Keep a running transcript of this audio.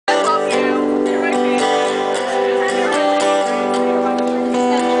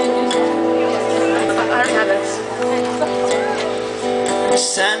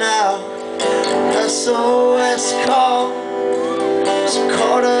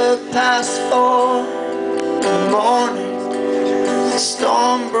4 in the morning, the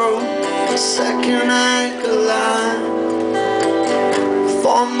storm broke the second anchor line.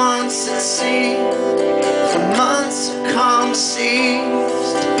 4 months at sea, for months of calm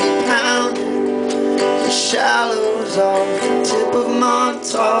seas to be pounded the shallows off the tip of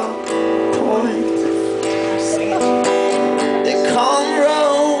Montauk Point. They come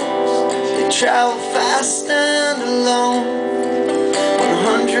roads, they travel fast and alone.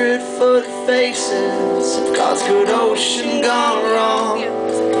 100-foot faces of God's good ocean gone wrong.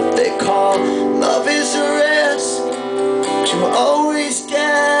 They call love is a risk, but you always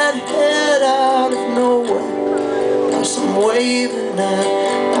get hit out of nowhere by some waving net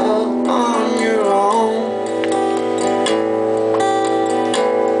all on your own.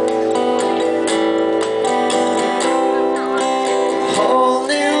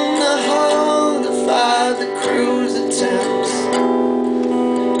 Holding the hull, defy the crew's attempts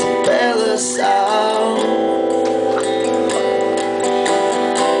to bail us out.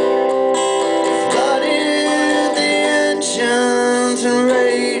 Flooded the engines and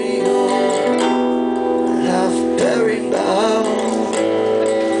radio, half buried bow.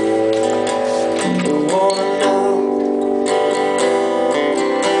 Underwater now.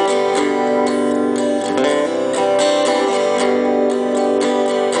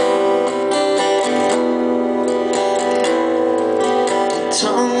 The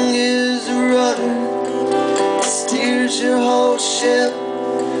tongue is a rudder, steers your whole ship.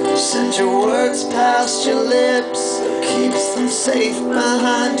 Send your words past your lips, or keeps them safe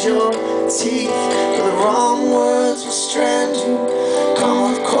behind your teeth. For the wrong words will strand you, come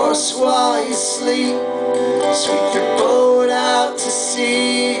off course while you sleep. Sweep your boat out to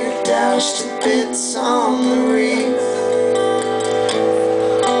sea, or dash to bits on the reef.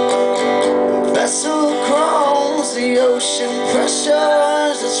 The vessel crawls, the ocean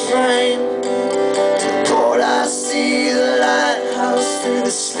pressures its frame. To the port I see the lighthouse through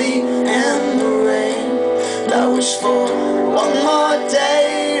the sleet and the rain. And I wish for one more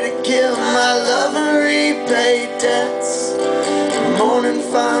day to give my love and repay debts. The morning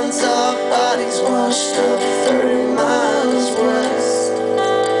finds our bodies washed up 30 miles west.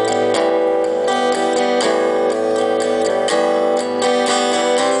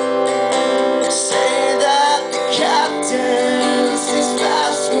 Say that the captain sees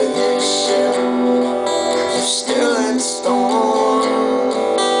fast with his ship, they're still in storm.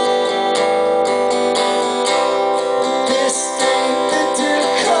 This ain't the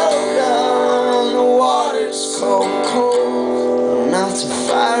Dakota, the water's cold, cold, not to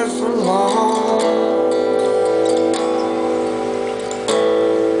fight for long.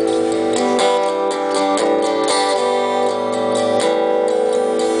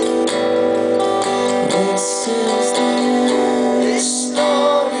 This is the end, this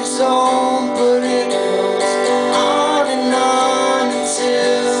story's on, but it goes on and on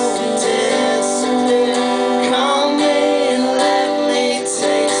until we disappear. Call me and let me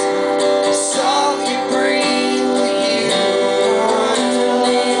taste the salt you breathe with you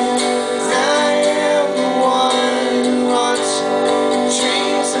underneath. 'Cause I am the one who wants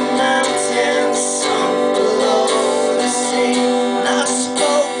dreams of mountains sunk below the sea. And I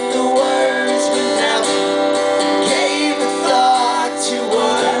spoke the words but never gave a thought to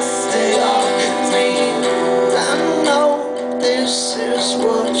what they all could mean. I know this is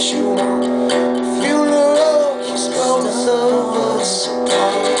what you want. Funeral keeps both of us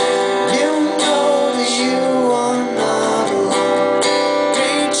apart. You know that you are not alone.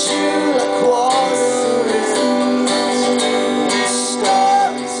 Treat you like water is. This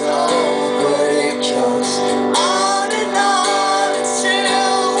story's over, but it goes on and on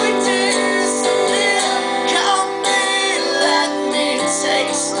until we disappear. Call me, let me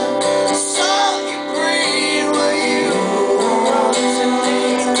taste the salt you breathe where you belong to me.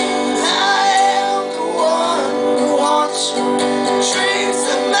 I am the one who wants dreams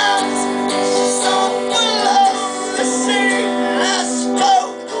of mountains sunk below the sea.